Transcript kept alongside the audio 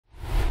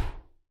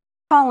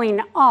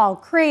Calling all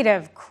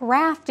creative,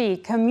 crafty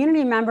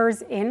community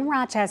members in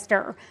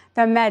Rochester.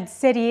 The Med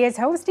City is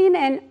hosting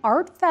an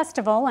art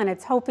festival, and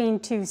it's hoping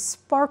to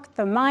spark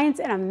the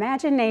minds and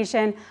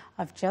imagination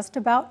of just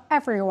about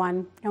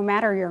everyone, no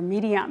matter your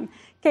medium.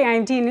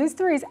 KIMT News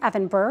 3's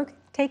Evan Berg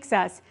takes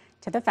us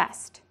to the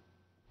fest.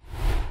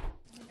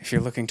 If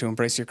you're looking to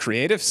embrace your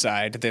creative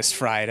side this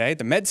Friday,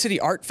 the Med City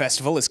Art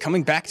Festival is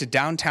coming back to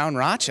downtown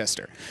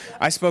Rochester.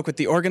 I spoke with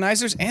the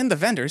organizers and the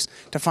vendors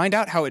to find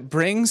out how it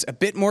brings a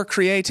bit more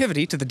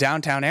creativity to the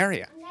downtown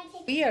area.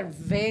 We are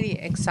very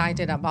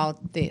excited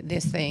about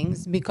these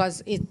things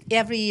because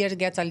every year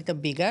gets a little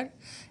bigger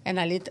and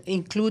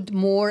include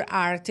more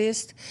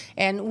artists,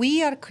 and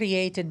we are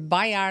created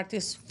by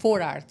artists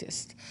for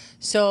artists.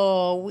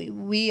 So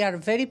we are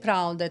very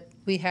proud that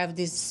we have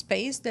this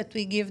space that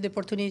we give the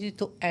opportunity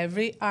to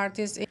every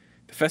artist.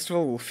 The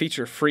festival will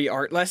feature free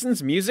art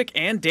lessons, music,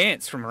 and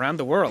dance from around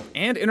the world,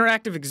 and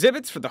interactive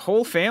exhibits for the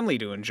whole family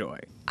to enjoy.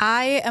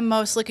 I am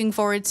most looking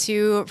forward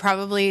to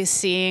probably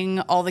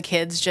seeing all the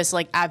kids just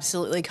like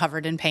absolutely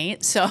covered in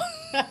paint. So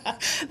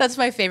that's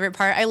my favorite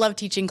part. I love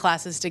teaching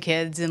classes to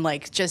kids and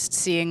like just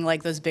seeing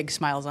like those big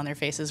smiles on their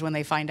faces when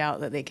they find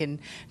out that they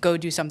can go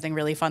do something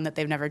really fun that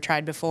they've never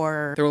tried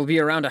before. There will be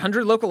around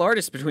 100 local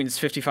artists between its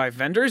 55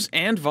 vendors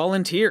and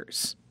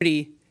volunteers.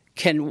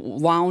 Can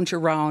lounge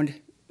around,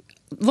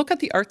 look at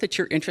the art that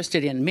you're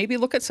interested in. Maybe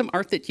look at some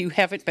art that you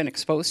haven't been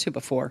exposed to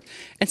before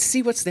and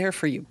see what's there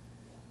for you.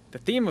 The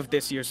theme of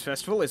this year's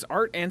festival is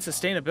art and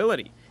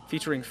sustainability,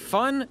 featuring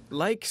fun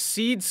like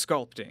seed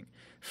sculpting,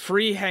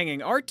 free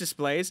hanging art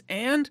displays,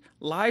 and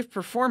live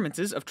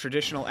performances of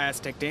traditional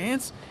Aztec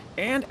dance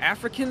and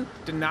African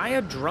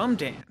Denaya drum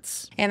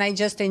dance. And I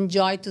just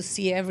enjoy to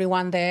see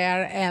everyone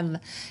there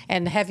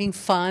and having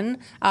fun,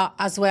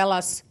 as well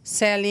as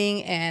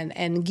selling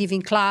and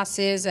giving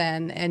classes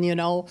and you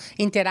know,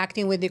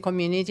 interacting with the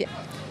community.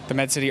 The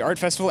Med City Art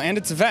Festival and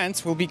its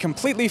events will be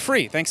completely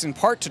free, thanks in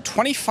part to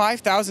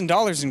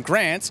 $25,000 in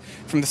grants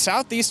from the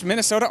Southeast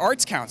Minnesota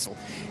Arts Council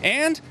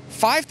and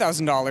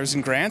 $5,000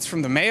 in grants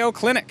from the Mayo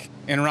Clinic.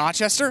 In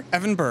Rochester,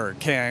 Evan Berg,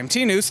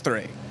 KIMT News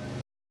 3.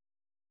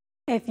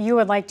 If you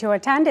would like to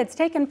attend, it's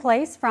taking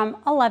place from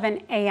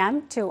 11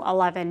 a.m. to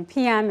 11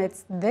 p.m.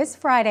 It's this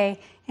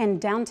Friday in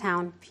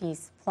downtown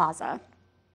Peace Plaza.